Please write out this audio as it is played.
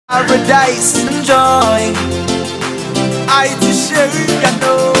Paradise, enjoy. Haiti chérie, you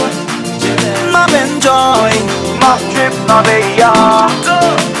know. M'a enjoy. Ma trip, ma veilla.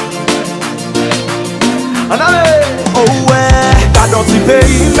 Oh ouais. Got dans petit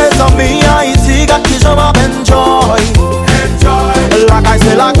pays, mes amis Haïti, got qui j'en m'a enjoy. Enjoy. La caille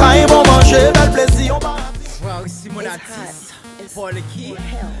c'est la caille, bon manger, bel plaisir. Wow, ici mon artiste, Paul qui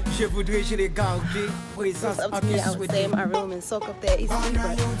je voudrais je les garder présence en I would stay in my room and soak up that AC,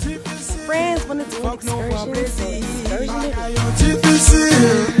 but friends wanted to do an excursion, so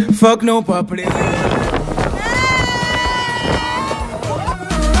excursion. Fuck non pas plaisir.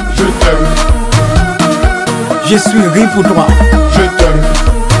 Je t'aime. Je suis ri pour toi. Je t'aime.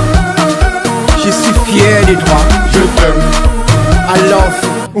 Je suis fier de toi. Je t'aime. I love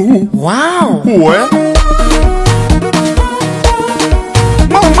you. Wow. Ouais.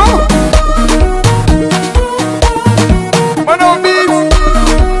 Maman. Mon beat.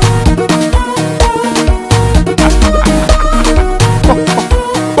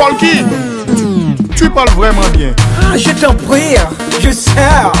 Paul qui? Tu parles vraiment bien. Ah, je t'en prie, je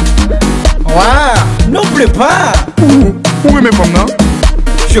sers. Wow, non plus pas. Où est mes femmes là?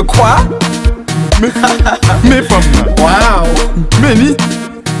 Je crois. Mes femmes là. Wow. Meni.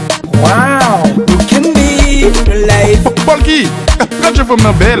 Wow, you can be life. Paul qui? Quand je fais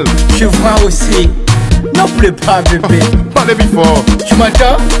ma belle. Je vois aussi. Non plus pas, bébé. Parlez plus fort. Tu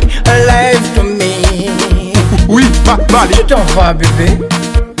m'entends? Life to me. Oui, Je allez. t'envoie, bébé.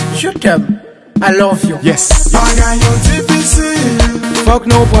 Je t'aime. I love you. Yes. Bagayon difficile. Fuck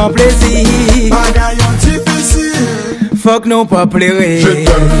non pas plaisir. Bagayon difficile. Fuck non pas pleurer. Je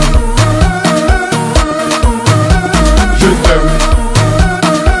t'aime. Je t'aime.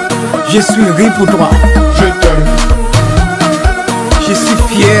 Je suis ri pour toi. Je t'aime. Je suis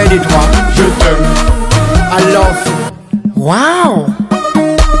fier de toi. Je t'aime. I love you. Wow.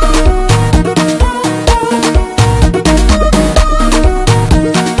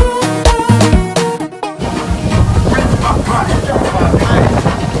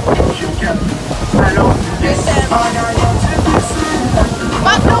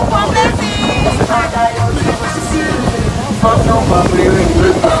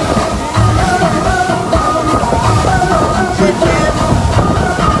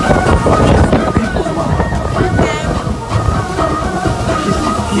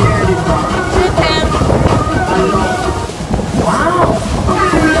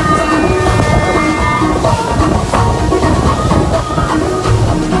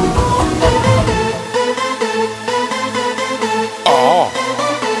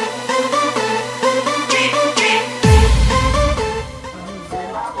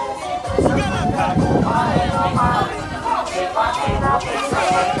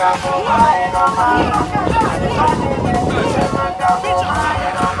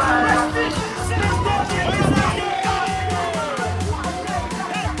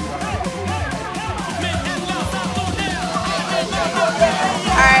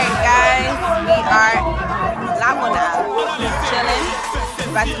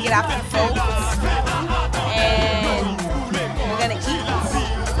 About to get off the boat and we're gonna eat.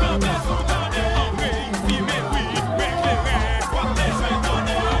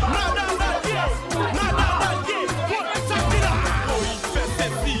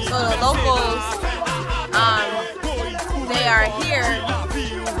 So the locals, they are here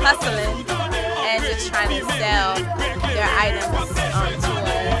hustling and just trying to sell their items to us.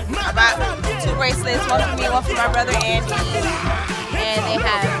 About 2 bracelets, one for me, one for my brother Andy. And they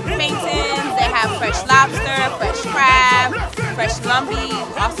have paintings, they have fresh lobster, fresh crab, fresh lumpy,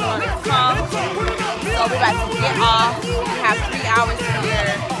 also on the conch. So we're about to get off. We have 3 hours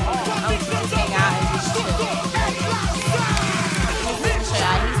here to just hang out and just chill.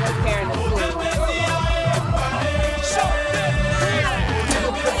 He's preparing the food.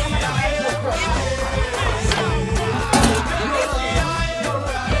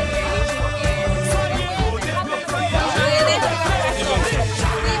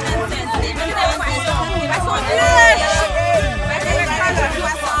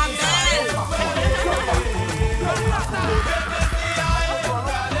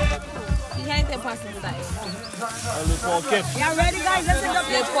 Y'all ready, guys? Let's end up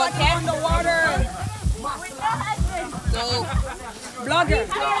on the water. So, Blogger,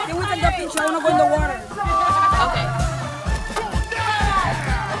 can we take a picture? I want to go in the water. okay.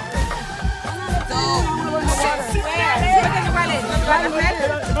 So,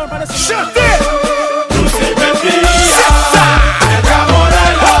 Shut it!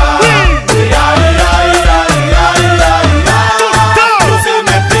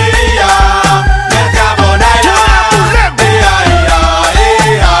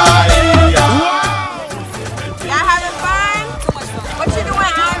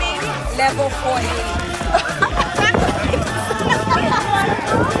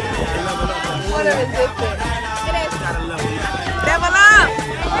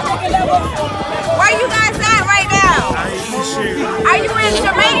 Where you guys at right now? Are you in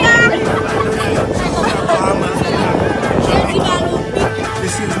Jamaica?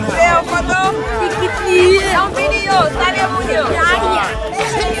 Leo, foto? Son video, sale mucho.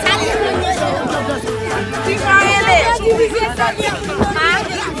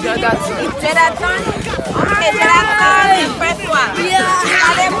 Jonathan? Ok, Jonathan, presse-toi.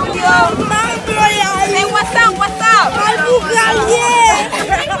 Sale mucho. Say what's up, what's up?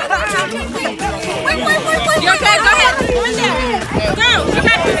 You okay? Go ahead. Go in there. Go. You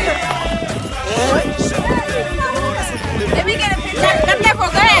got this. Let me get a picture. Go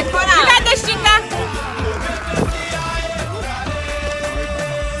ahead. You got this, chica.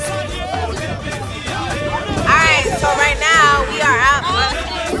 Alright, so right now we are out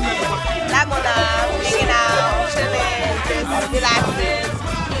Laguna, hanging out, chilling, just relaxing,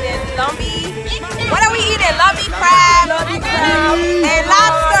 eating lumbi. What are we eating? Lumbi crab and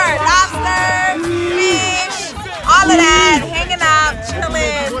lobster, fish, all of that, hanging out,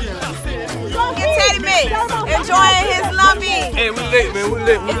 chilling. Get Teddy Mix, enjoying his lumbi. Hey, we lit, man. We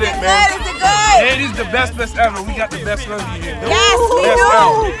lit, man. Is it good? Hey, this is the best ever. We got the best lumbi here. Yes, we do.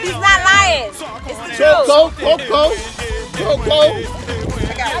 He's not lying. It's the truth. Coco.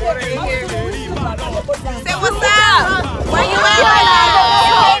 I got water in here. Say what's up? Where you at right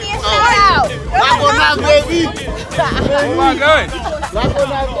now? Shout out. Laguna, baby. Oh my God.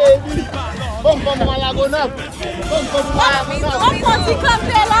 Laguna, baby. Come, Laguna.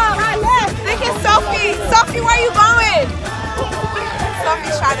 Look at Sophie. Sophie, where you going?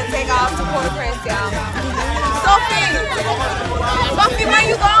 Sophie's trying to take off to Port-au-Prince, y'all. Sophie, where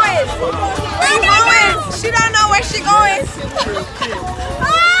you going? Where you going? She don't know where she going.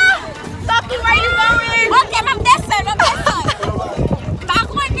 Sophie, where you going? Okay, I'm descending.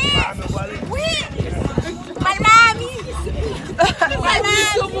 Oui. Miami.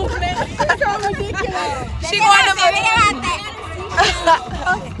 She going to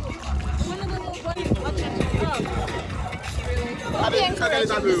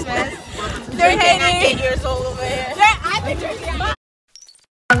They're Haiti. 8 years old over here. I've been drinking.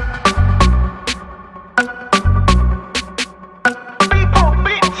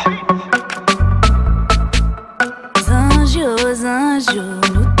 Anjos,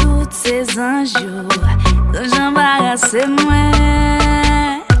 nous tous ces anjos, quand j'embarrasse moi.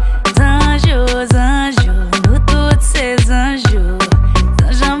 Anjos, nous tous ces anjos,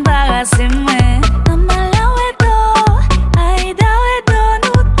 quand j'embarrasse moi.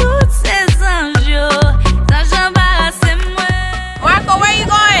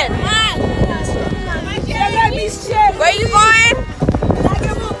 Where you going?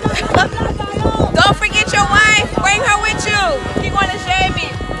 Don't forget your wife. Bring her with you. You want to shave me?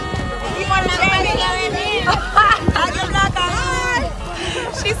 You want to shave me?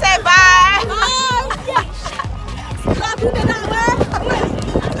 She said bye.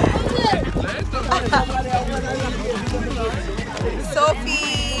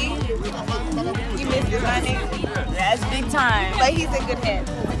 Sophie, you missed his money. That's big time. But he's in good hands.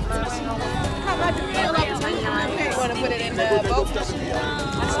 You want to put it in the boat?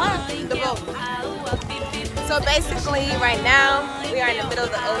 The boat. So basically, right now, we are in the middle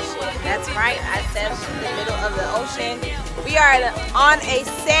of the ocean. That's right, I said the middle of the ocean. We are on a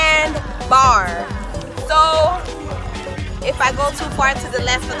sandbar. So, if I go too far to the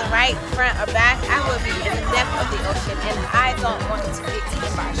left or the right, front or back, I will be in the depth of the ocean, and I don't want to get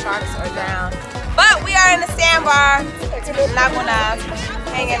eaten by sharks or drown. But we are in the sandbar, Laguna,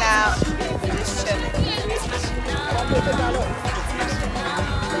 hanging out, just chilling.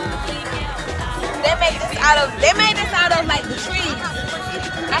 They made this out of like the trees.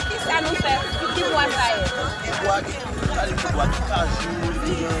 Aqui ça nous fait qui bois ça est.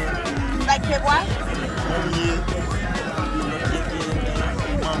 Like que bois?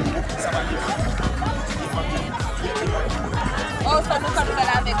 Oh, so nous sommes là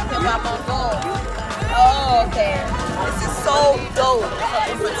avec le mango. Oh, okay. This is so dope.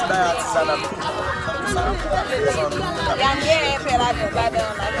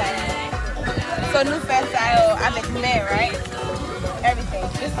 So nous faisons ça avec mer, right? Everything.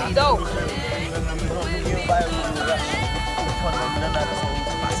 This is dope.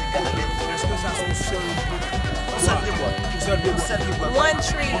 One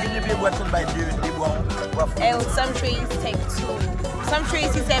tree. And some trees take two. Some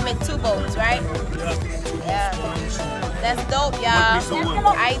trees, he said, make 2 boats, right? Yeah. That's dope, y'all.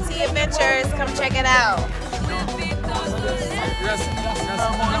 IT Adventures, come check it out.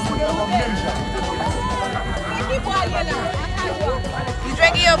 You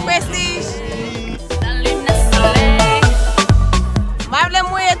drinking your Prestige? Mable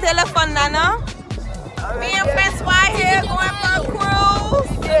mouye téléphone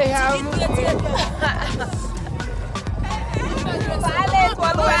Allez, toi,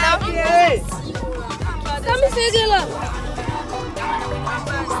 loin là. Come see the love.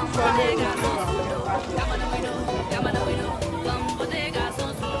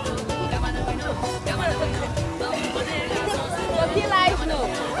 Qui l'âge nous?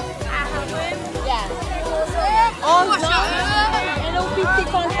 Yeah. 11 ans. Et nos petits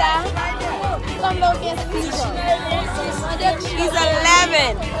comme ça. Comme nos 6 ans. He's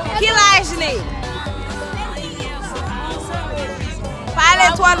 11. Qui l'âge nous? Pas aller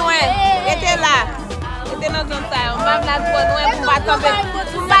trop loin. Restez là. Restez dans zone ça. On va venir trop loin pour pas tomber.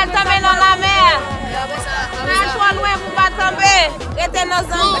 Pour pas tomber dans la mer. On va trop loin pour pas tomber. Restez dans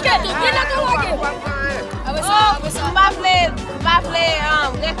zone.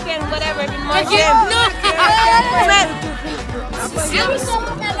 Buffalo, Mexican, whatever,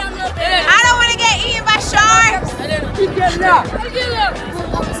 I don't want to get eaten by sharks.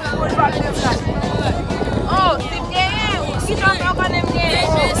 Oh, c'est bien. Qui t'en prend pas des bien?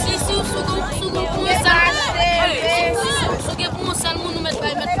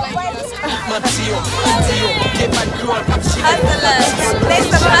 I'm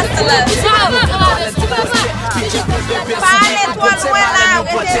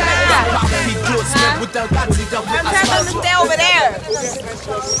telling them to stay over there.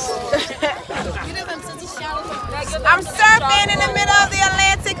 I'm surfing in the middle of the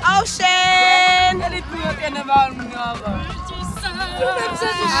Atlantic Ocean.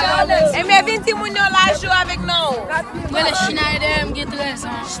 Et mais 20 moun yo la joue avec nous.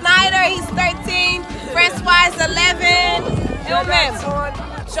 Schneider, he's 13. Francois is 11. Et au même.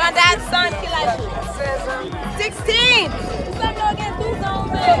 Jordan's son, qui la joue? 16.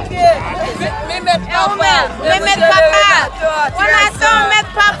 Mais mettre papa. On attend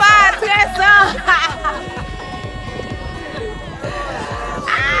mettre papa à 13 ans.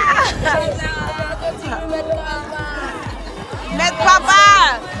 Mettre papa.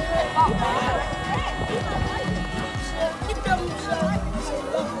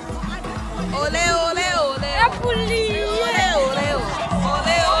 Olé, olé, olé. Olé, olé, olé.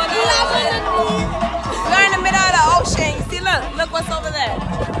 We're in the middle of the ocean. You see, look what's over there.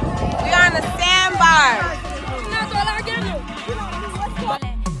 We're on the sandbar.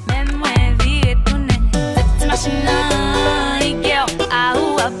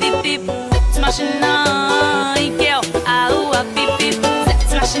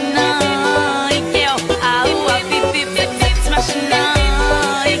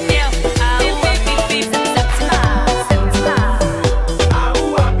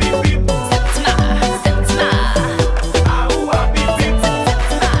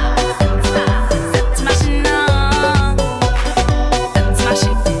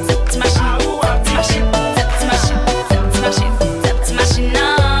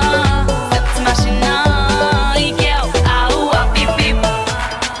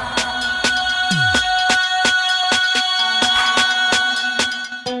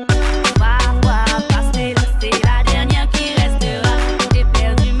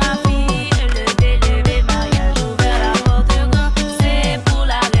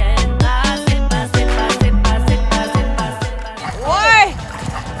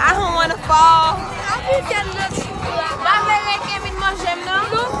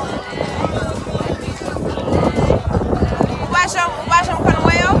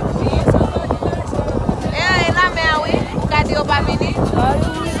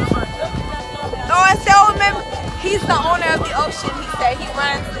 He's the owner of the ocean. He said he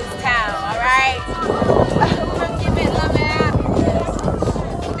runs this town, all right?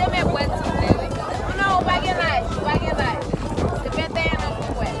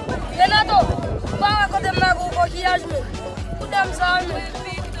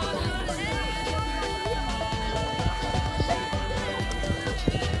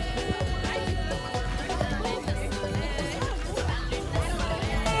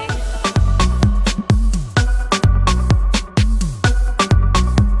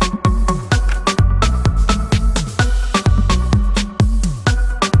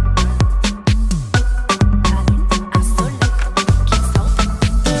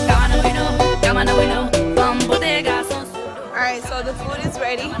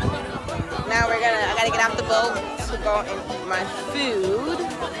 Now I gotta get off the boat to go and eat my food.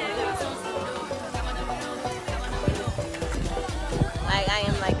 Like I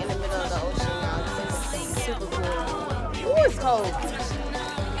am like in the middle of the ocean now. This is super cool. Ooh, it's cold.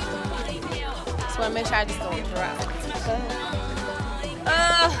 Just wanna make sure I just don't drop.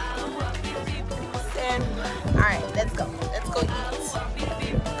 Alright, let's go. Let's go eat.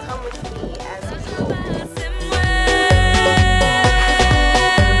 Come with me as we go.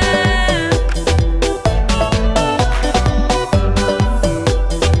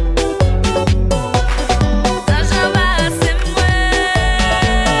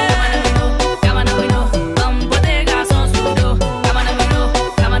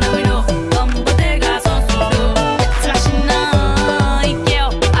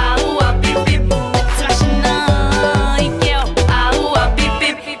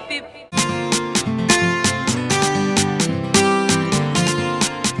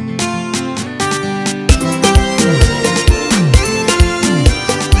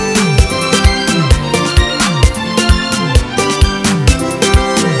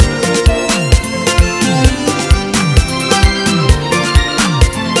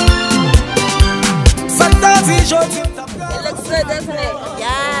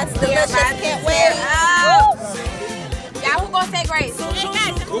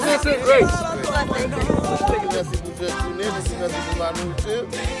 Blessed grace. Merci pour faire tourner, merci pour ma nourriture.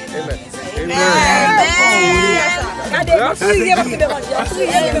 Amen.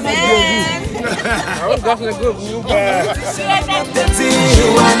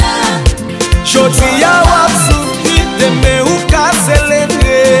 Chotia wapsuki deme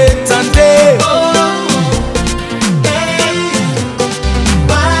ukaselenge tande.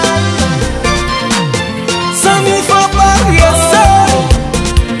 Sami faut pas rester.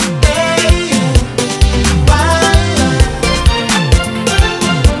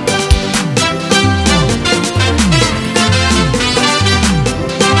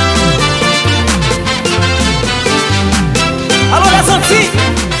 Alors la sortie,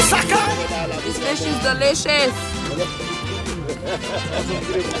 This fish is delicious.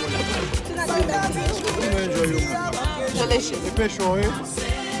 Delicious.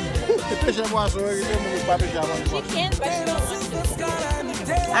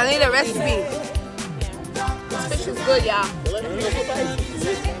 I need a recipe. This fish is good, y'all.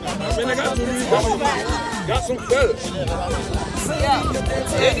 Got some fellas.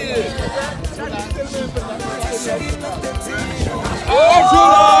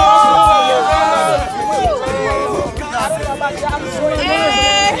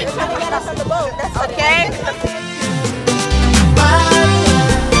 Okay.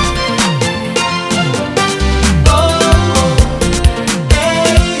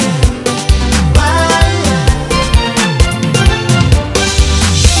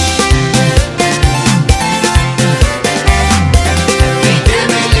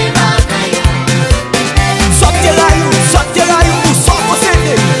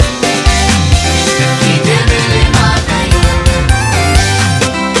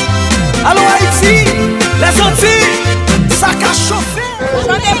 Allô Haïti, les Antilles, ça a chauffé.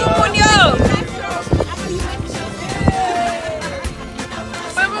 Chantez pour Mounio.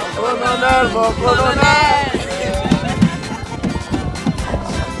 Colonel.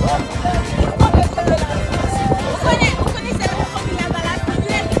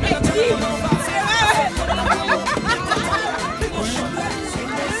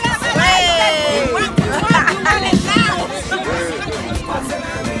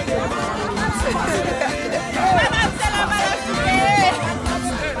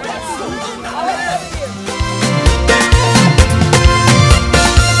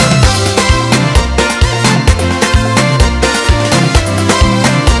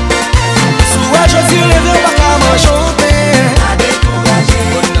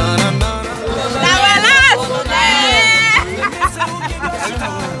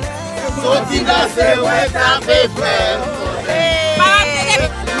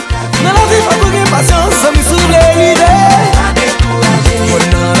 Dans la vie, faut trouver patience, ça me soulève l'idée. Oh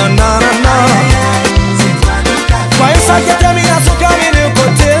nanana. Voyez ça, détermination, caminer au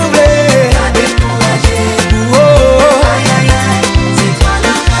côté oublé. Oh.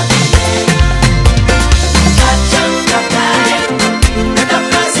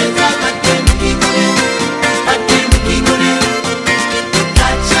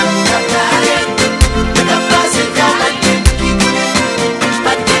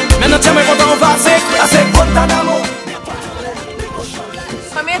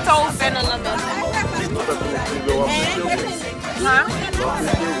 Combien de temps on fait dans la maison? Huh?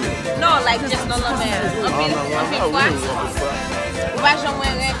 No, like just dans la maison. Un pile fois? Ou va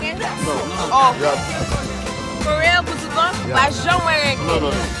jamais rien? Oh. For real, pour tout le monde? Va jamais rien?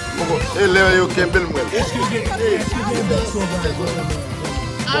 Non. Ele yo kembel mwel.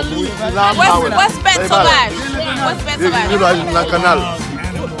 What's bête sauvage? What's bête sauvage? Na canal.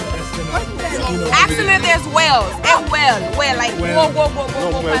 Actually, there's whales. And whale, like whoa.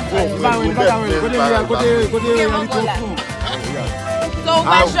 So,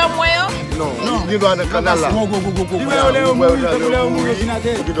 va jamais whale? Non, il doit na canal là. Oh,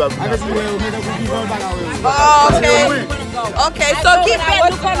 okay, so keep it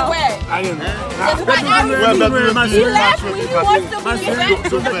looking where? He left me, he wants to be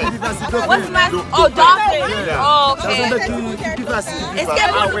different. What's my, oh, dolphin? Oh, okay. Est-ce que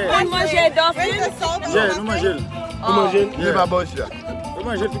vous mangez dolphin? Yeah, nous mangeons. Nous mangeons. Il est pas bon là. Nous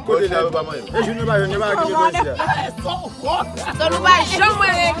mangeons tout côté là. Et je ne vais pas So, nous va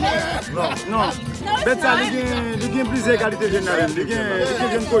jamais. Non. Bête ça, il y a plusieurs qualités générales. Il y a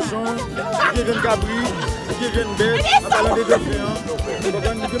un cochon, il y a un cabri, il y a une bête, on parle de dauphins.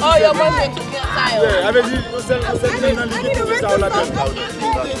 Oh, you mangez tout bien ça. Ouais, avec lui, on sait maintenant il y a tout ça au lac.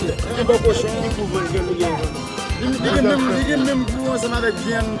 Un bon cochon, il y a même goût ensemble avec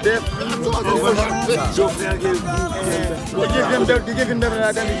bien bête. Il y a une bête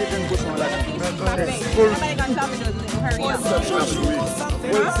là-dedans, il y a un cochon là.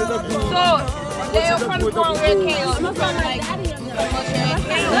 C'est They'll come from hurricane or something like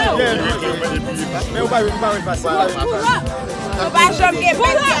Mais on va pas ça. On va jamais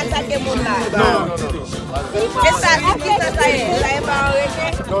attaquer mon là. Non. C'est ça, c'est qui ça est? Ça est pas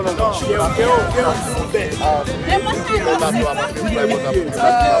hurricane? Non.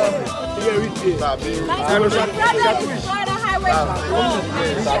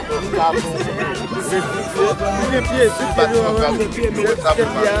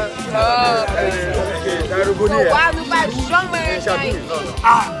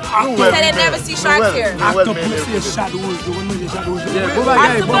 They said they never see sharks here. Garden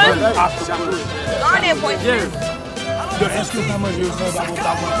poisonous.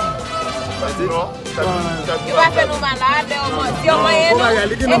 You va faire nous malades au moins. Si au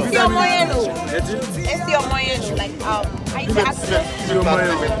moyen nous. Like how you say octopus?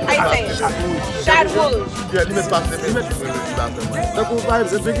 How you say it? Shad wolves. Donc par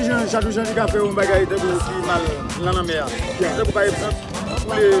exemple, ceux qui ont chaque jour qui fait un bagage de mal dans la mer. Donc par exemple,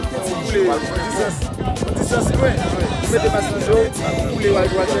 pour les distance loin, vous mettez pas sur l'eau, pour les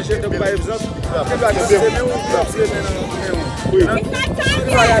chercher donc par exemple, He's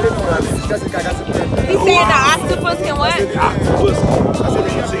saying the octopus can what?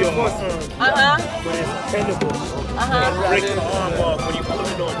 Break the arm off when you pull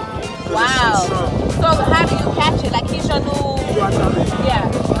it on. Wow. So how do you catch it? Like he's your new... Yeah.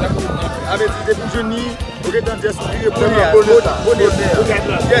 avec des pigeonniers, vous êtes dans des You got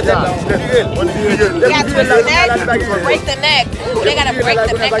to break the neck. They got to break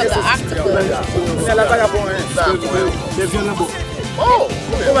the neck of the octopus. Oh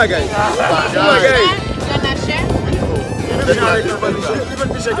my God. You're not sure?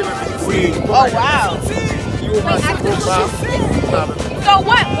 Oh wow. So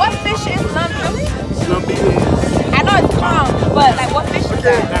what fish is lump really? I know it's calm, but like what fish is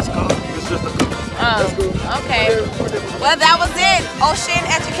that? That's calm. It's just a cook. Okay. Well, that was it. Ocean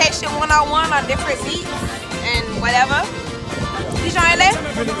Education 101 on different beats and whatever.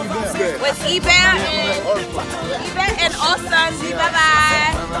 With Iber and Osan. Bye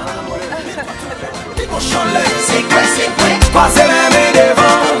bye. Passez les mains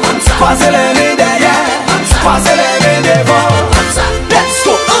devant, passez les mains derrière, passez les mains devant. Let's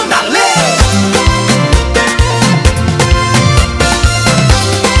go, on allait.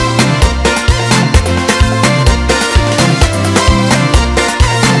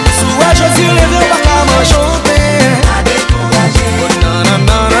 Soit je suis levé par la main chanter.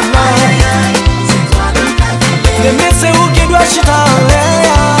 Mais c'est où qui doit chuter en l'air.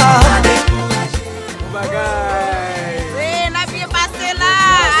 La bien passé là,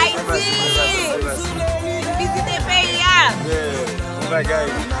 Haïti. Visiter pays.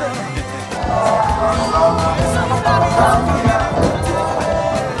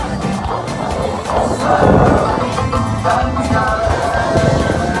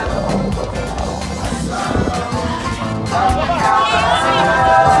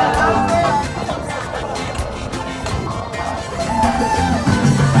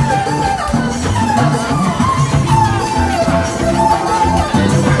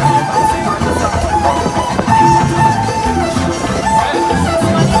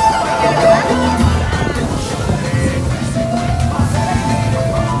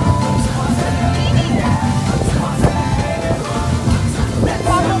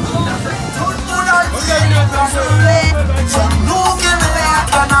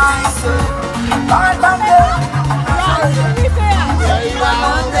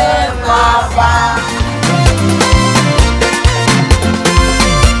 Bye.